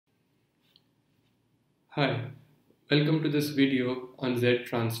Hi, welcome to this video on Z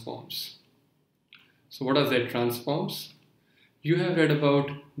transforms. So what are Z transforms? You have read about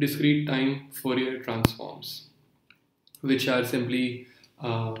discrete time Fourier transforms, which are simply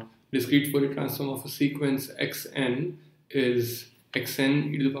discrete Fourier transform of a sequence xn is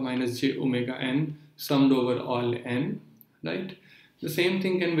xn e to the power minus j omega n summed over all n, right? The same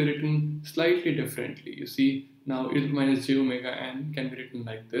thing can be written slightly differently. You see, now e to the power minus j omega n can be written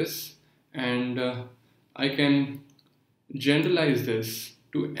like this, and I can generalize this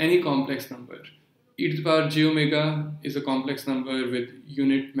to any complex number. E to the power j omega is a complex number with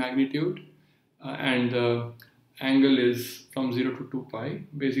unit magnitude, and the angle is from 0 to 2 pi.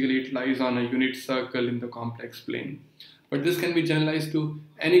 Basically, it lies on a unit circle in the complex plane. But this can be generalized to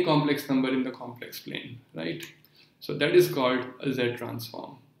any complex number in the complex plane, right? So that is called a Z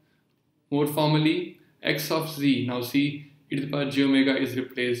transform. More formally, x of z, now see, e to the power j omega is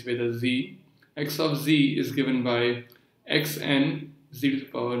replaced with a z. X of z is given by xn z to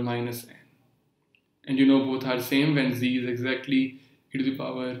the power minus n. And you know both are same when z is exactly e to the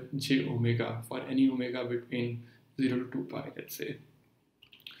power j omega for any omega between 0 to 2 pi, let's say.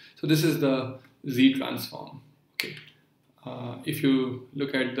 So this is the z transform. Okay. If you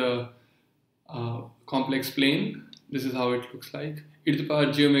look at the complex plane, this is how it looks like. E to the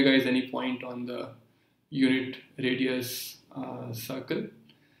power j omega is any point on the unit radius circle,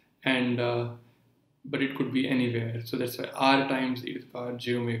 and but it could be anywhere. So that's why r times e to the power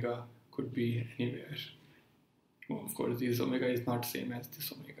j omega could be anywhere. Well, of course, this omega is not same as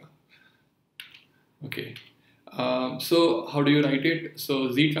this omega. Okay. So how do you write it?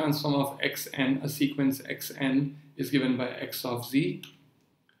 So z transform of xn, a sequence xn, is given by x of z,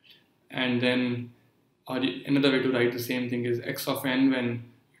 and then another way to write the same thing is x of n. When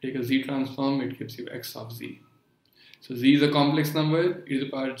you take a z transform, it gives you x of z. So z is a complex number, e to the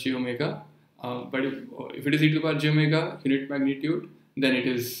power j omega, but if it is e to the power j omega unit magnitude, then it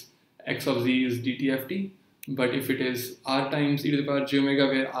is x of z is dtft. But if it is r times e to the power j omega,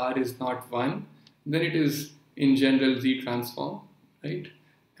 where r is not 1, then it is in general z transform, right?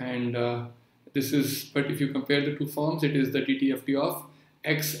 And this is, but if you compare the two forms, it is the dtft of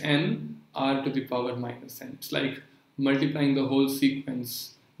xn r to the power minus n. It's like multiplying the whole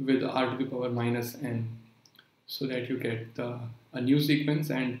sequence with r to the power minus n, so that you get a new sequence,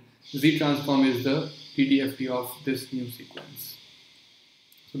 and z transform is the dtft of this new sequence.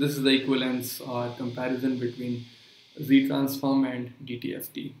 So this is the equivalence or comparison between z transform and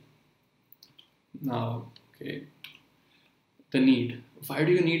dtft. Now, okay, the need. Why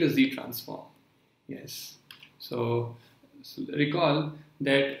do you need a z transform? Yes, so recall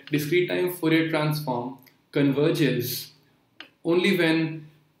that discrete time Fourier transform converges only when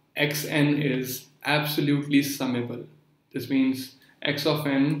xn is absolutely summable. This means x of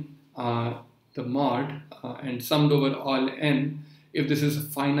n, the mod, and summed over all n, if this is a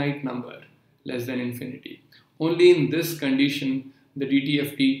finite number less than infinity. Only in this condition the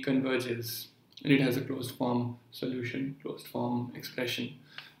dtft converges, and it has a closed form solution, closed form expression.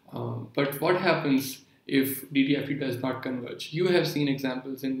 But what happens if dtft does not converge? You have seen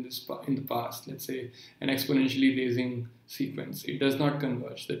examples in the past. Let's say an exponentially raising sequence, it does not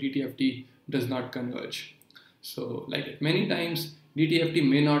converge. The dtft does not converge. So like many times dtft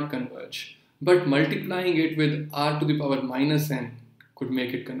may not converge, but multiplying it with r to the power minus n could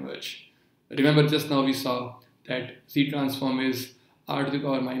make it converge. Remember, just now we saw that z transform is r to the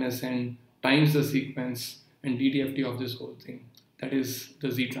power minus n times the sequence and dtft of this whole thing. That is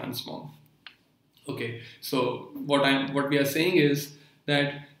the z transform. Okay, so what we are saying is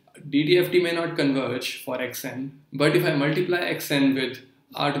that dtft may not converge for xn, but if I multiply xn with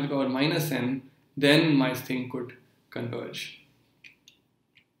r to the power minus n, then my thing could converge.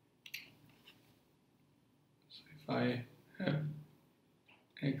 So if I have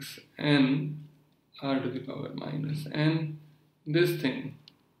xn r to the power minus n, this thing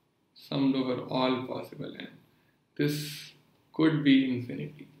summed over all possible n, this could be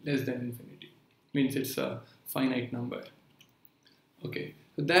infinity, less than infinity, means it's a finite number. Okay,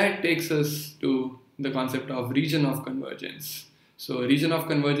 so that takes us to the concept of region of convergence. So region of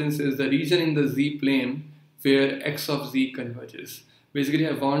convergence is the region in the z plane where x of z converges. Basically,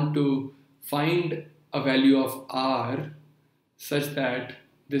 I want to find a value of r such that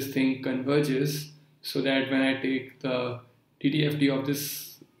this thing converges, so that when I take the dtft of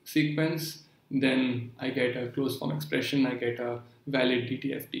this sequence, then I get a closed form expression, I get a valid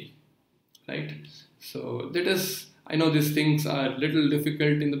dtft, right? So that is, I know these things are a little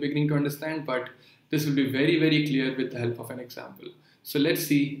difficult in the beginning to understand, but this will be very, very clear with the help of an example. So let's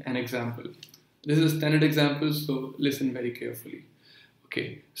see an example. This is a standard example, so listen very carefully.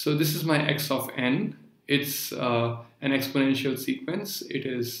 Okay, so this is my x of n. it's an exponential sequence. It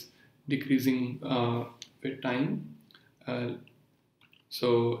is decreasing with time.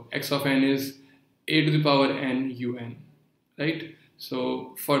 So x of n is a to the power n un, right?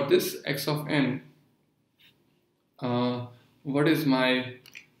 So for this x of n, what is my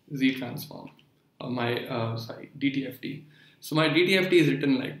z transform? DTFT. So my DTFT is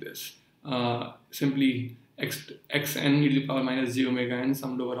written like this. Simply xn e to the power minus j omega n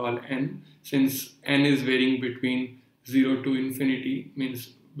summed over all n. Since n is varying between 0 to infinity, means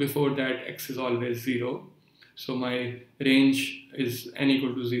before that x is always 0. So my range is n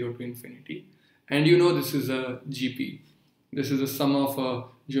equal to 0 to infinity. And you know this is a GP. This is a sum of a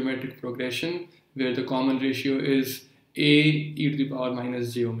geometric progression where the common ratio is a e to the power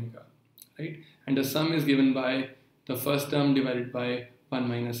minus j omega, right? And the sum is given by the first term divided by 1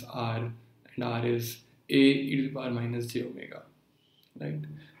 minus r, and r is a e to the power minus j omega, right?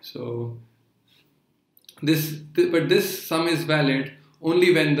 So but this sum is valid only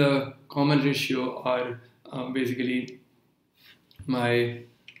when the common ratio, or basically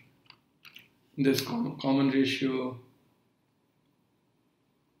this common ratio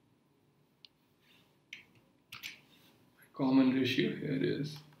here is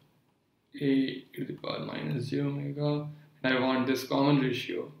a e to the power minus j omega, and I want this common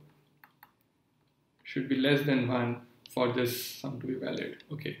ratio should be less than 1 for this sum to be valid.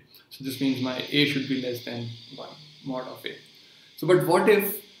 Okay, so this means my a should be less than 1, mod of a. So but what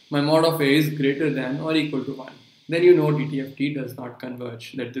if my mod of a is greater than or equal to 1? Then you know DTFT does not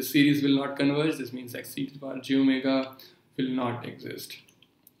converge, that this series will not converge. This means x e to the power j omega will not exist.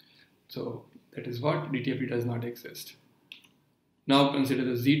 So that is what DTFT does not exist. Now consider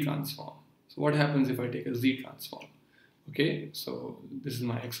the z transform. So what happens if I take a z transform? Okay, so this is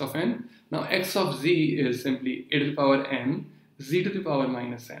my x of n. Now x of z is simply a to the power n, z to the power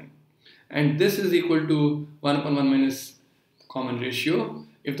minus n. And this is equal to 1 upon 1 minus common ratio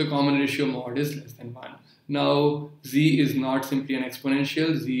if the common ratio mod is less than 1. Now z is not simply an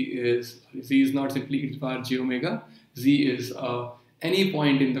exponential, z is not simply e to the power j omega, z is any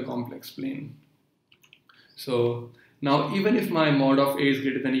point in the complex plane. So now even if my mod of a is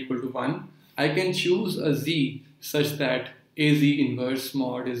greater than or equal to 1, I can choose a z such that az inverse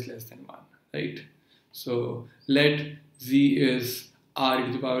mod is less than 1, right? So let z is r e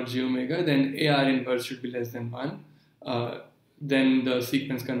to the power j omega, then ar inverse should be less than 1. Then the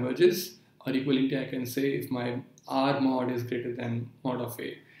sequence converges, or equally I can say if my r mod is greater than mod of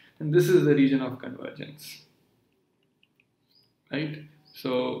a. And this is the region of convergence, right?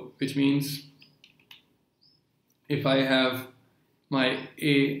 So which means if I have my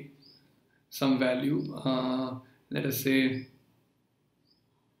a some value, let us say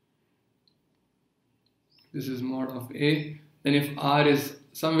this is mod of a, then if r is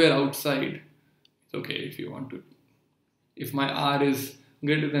somewhere outside, it's okay if you want to. If my r is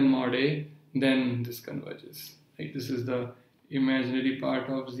greater than mod a, then this converges, right? This is the imaginary part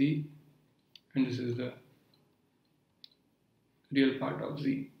of z, and this is the real part of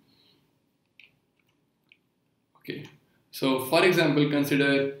z. Okay, so for example,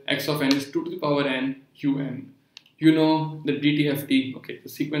 consider x of n is 2 to the power n un. You know the DTFT, okay, the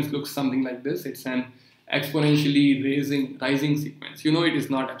sequence looks something like this. It's an exponentially rising sequence. You know it is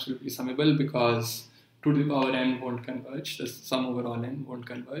not absolutely summable because 2 to the power n won't converge, the sum over all n won't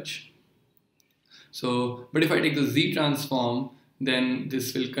converge. So, but if I take the z transform, then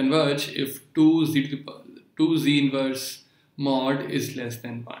this will converge if 2z inverse mod is less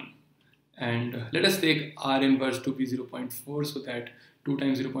than 1. And let us take r inverse to be 0.4, so that 2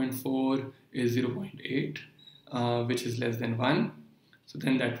 times 0.4 is 0.8, which is less than 1. So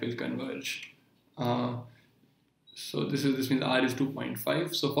then that will converge. So this means r is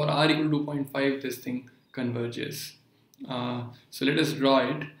 2.5. So for r equal to 2.5, this thing converges. So let us draw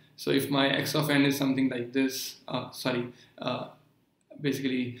it. So if my x of n is something like this,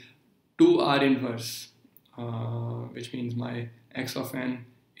 basically 2r inverse, which means my x of n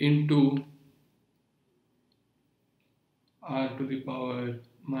into r to the power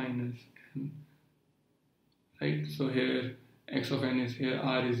minus n, right? So here x of n is here,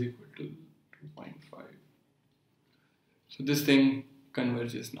 r is equal to 2.5. So this thing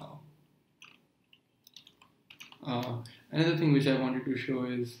converges now. Another thing which I wanted to show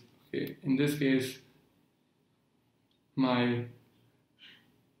is, okay, in this case,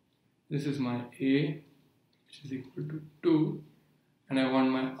 this is my a, which is equal to 2, and I want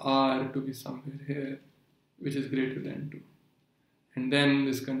my r to be somewhere here, which is greater than 2. And then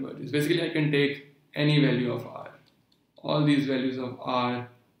this converges. Basically, I can take any value of r. All these values of r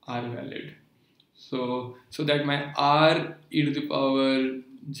are valid. So that my r e to the power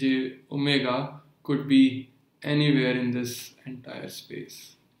j omega could be anywhere in this entire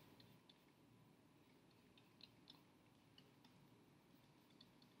space.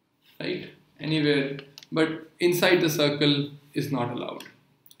 Right? Anywhere, but inside the circle is not allowed.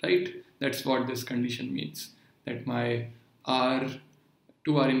 Right? That's what this condition means. That my R,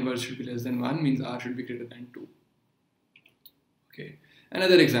 2R inverse should be less than 1 means R should be greater than 2. Okay.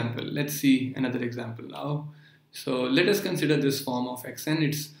 Another example. Let's see another example now. So let us consider this form of xn.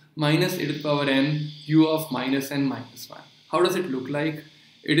 It's minus e to the power n u of minus n minus 1. How does it look like?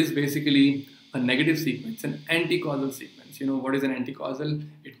 It is basically a negative sequence, an anti-causal sequence. You know what is an anti-causal?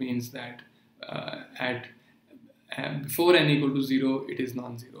 It means that before n equal to 0, it is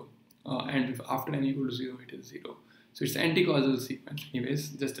non-zero. And if after n equal to 0, it is 0. So it's anti-causal sequence. Anyways,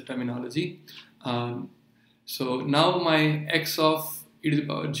 just a terminology. So now my x of e to the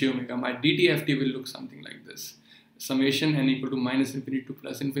power j omega, my dtft will look something like this. Summation n equal to minus infinity to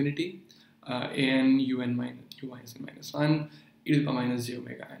plus infinity, an un minus n minus 1, e to the power minus j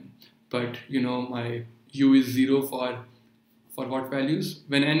omega n. But you know my u is 0 for what values?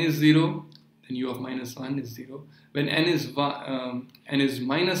 When n is 0, then u of minus 1 is 0. When n is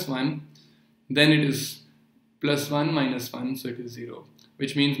minus 1, then it is plus 1 minus 1, so it is 0.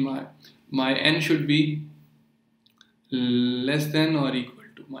 Which means my n should be less than or equal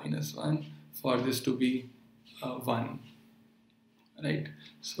to minus 1 for this to be 1. Right?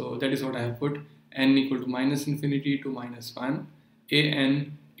 So that is what I have put. N equal to minus infinity to minus 1,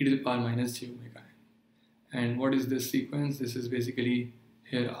 an e to the power minus j omega n. And what is this sequence? This is basically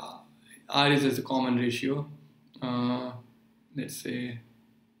here R is as a common ratio. Let's say,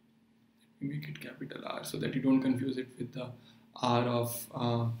 make it capital R so that you don't confuse it with the R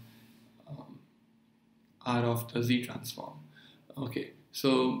of the Z transform. Okay,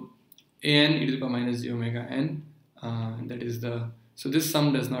 so an e to the power minus j omega n, that is so this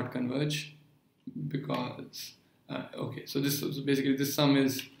sum does not converge because, okay, so basically this sum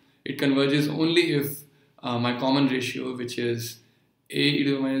it converges only if my common ratio, which is a e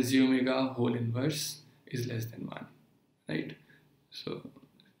to the minus j omega whole inverse, is less than 1, right? So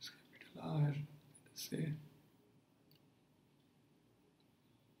it's capital R, let's say.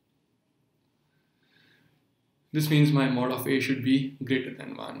 This means my mod of A should be greater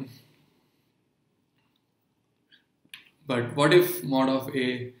than 1. But what if mod of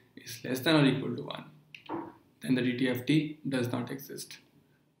A is less than or equal to 1? Then the DTFT does not exist,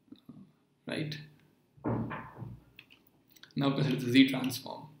 right? Now consider the Z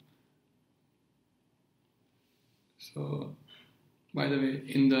transform. So, by the way,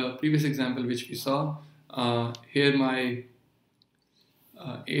 in the previous example which we saw, here my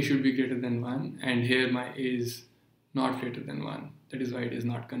A should be greater than 1, and here my A is not greater than 1. That is why it is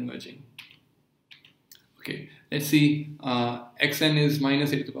not converging. Okay, let's see. Xn is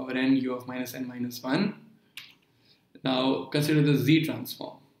minus e to the power n u of minus n minus 1. Now consider the Z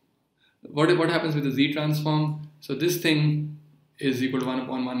transform. What happens with the Z transform? So this thing is equal to 1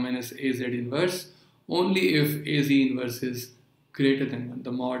 upon 1 minus AZ inverse only if AZ inverse is greater than 1.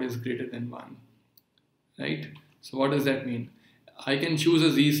 The mod is greater than 1. Right? So what does that mean? I can choose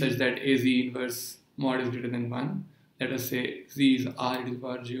a Z such that AZ inverse mod is greater than 1. Let us say Z is R e to the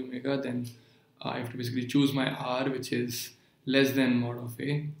power j omega, then I have to basically choose my R, which is less than mod of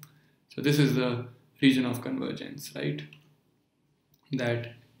A. So this is the region of convergence, right?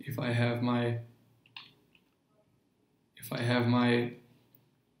 That if I have my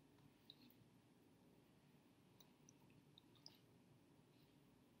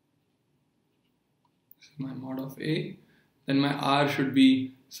mod of A, then my R should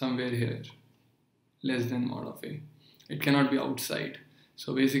be somewhere here, less than mod of A. It cannot be outside.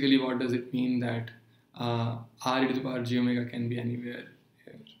 So basically what does it mean? That R e to the power j omega can be anywhere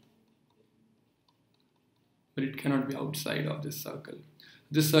here, but it cannot be outside of this circle.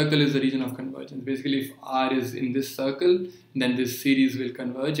 This circle is the region of convergence. Basically, if R is in this circle, then this series will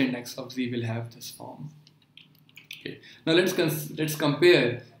converge and x of z will have this form. Okay. Now let's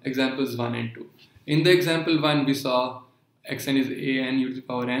compare examples 1 and 2. In the example 1, we saw xn is an u to the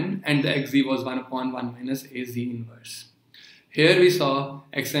power n, and the xz was 1 upon 1 minus az inverse. Here we saw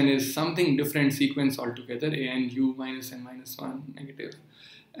xn is something different sequence altogether, an u minus n minus 1 negative,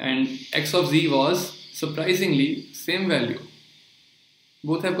 and x of z was surprisingly same value.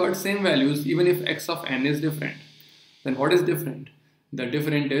 Both have got same values even if x of n is different. Then what is different? The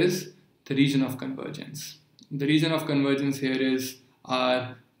different is the region of convergence. The region of convergence here is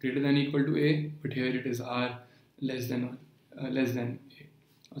R greater than or equal to A, but here it is R less than A.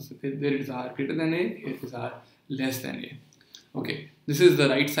 Also, there it is R greater than A, here it is R less than A. Okay, this is the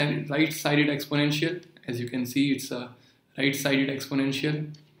right-sided exponential. As you can see, it's a right-sided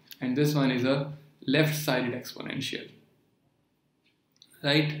exponential, and this one is a left-sided exponential,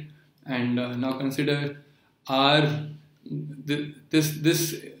 right? And now consider R.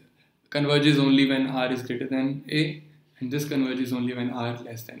 This converges only when R is greater than A, and this converges only when R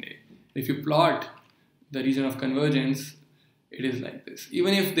less than A. If you plot the region of convergence, it is like this.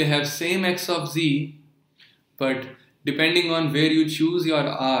 Even if they have same x of z, but depending on where you choose your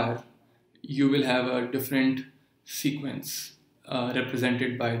R, you will have a different sequence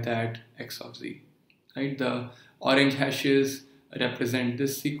represented by that x of z, right? The orange hashes represent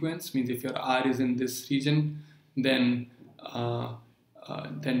this sequence, means if your R is in this region, then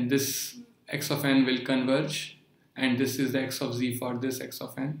this x of n will converge, and this is the x of z for this x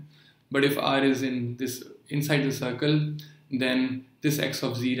of n. But if R is in this inside the circle, then this x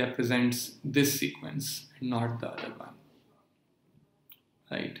of z represents this sequence and not the other one,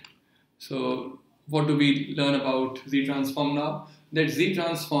 right? So what do we learn about Z transform now? That Z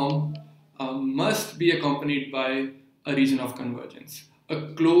transform must be accompanied by a region of convergence,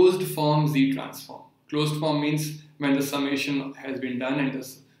 a closed form Z transform. Closed form means when the summation has been done and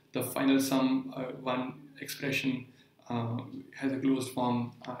the final sum, one expression has a closed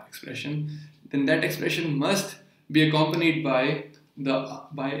form expression, then that expression must be accompanied by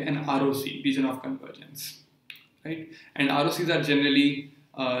an ROC, region of convergence, right? And ROCs are generally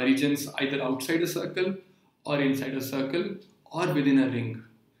regions either outside a circle or inside a circle or within a ring.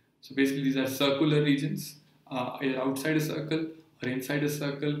 So basically these are circular regions, either outside a circle or inside a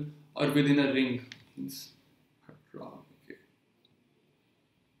circle or within a ring. Okay.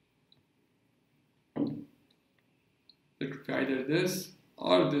 It could be either this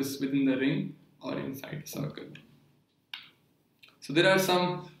or this within the ring or inside a circle. So there are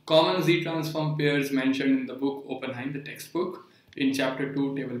some common Z transform pairs mentioned in the book Oppenheim, the textbook, in chapter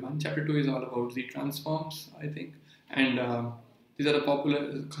 2, table 1. Chapter 2 is all about Z transforms, I think. And these are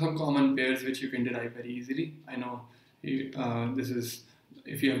the some common pairs which you can derive very easily. I know this is,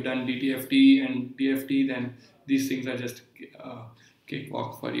 if you have done DTFT and DFT, then these things are just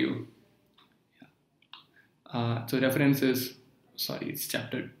cakewalk for you. Yeah. So references, sorry, it's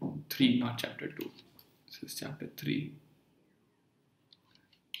chapter 3, not chapter 2. This is chapter 3.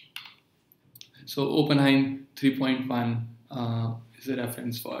 So Oppenheim 3.1 is a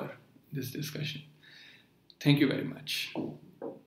reference for this discussion. Thank you very much.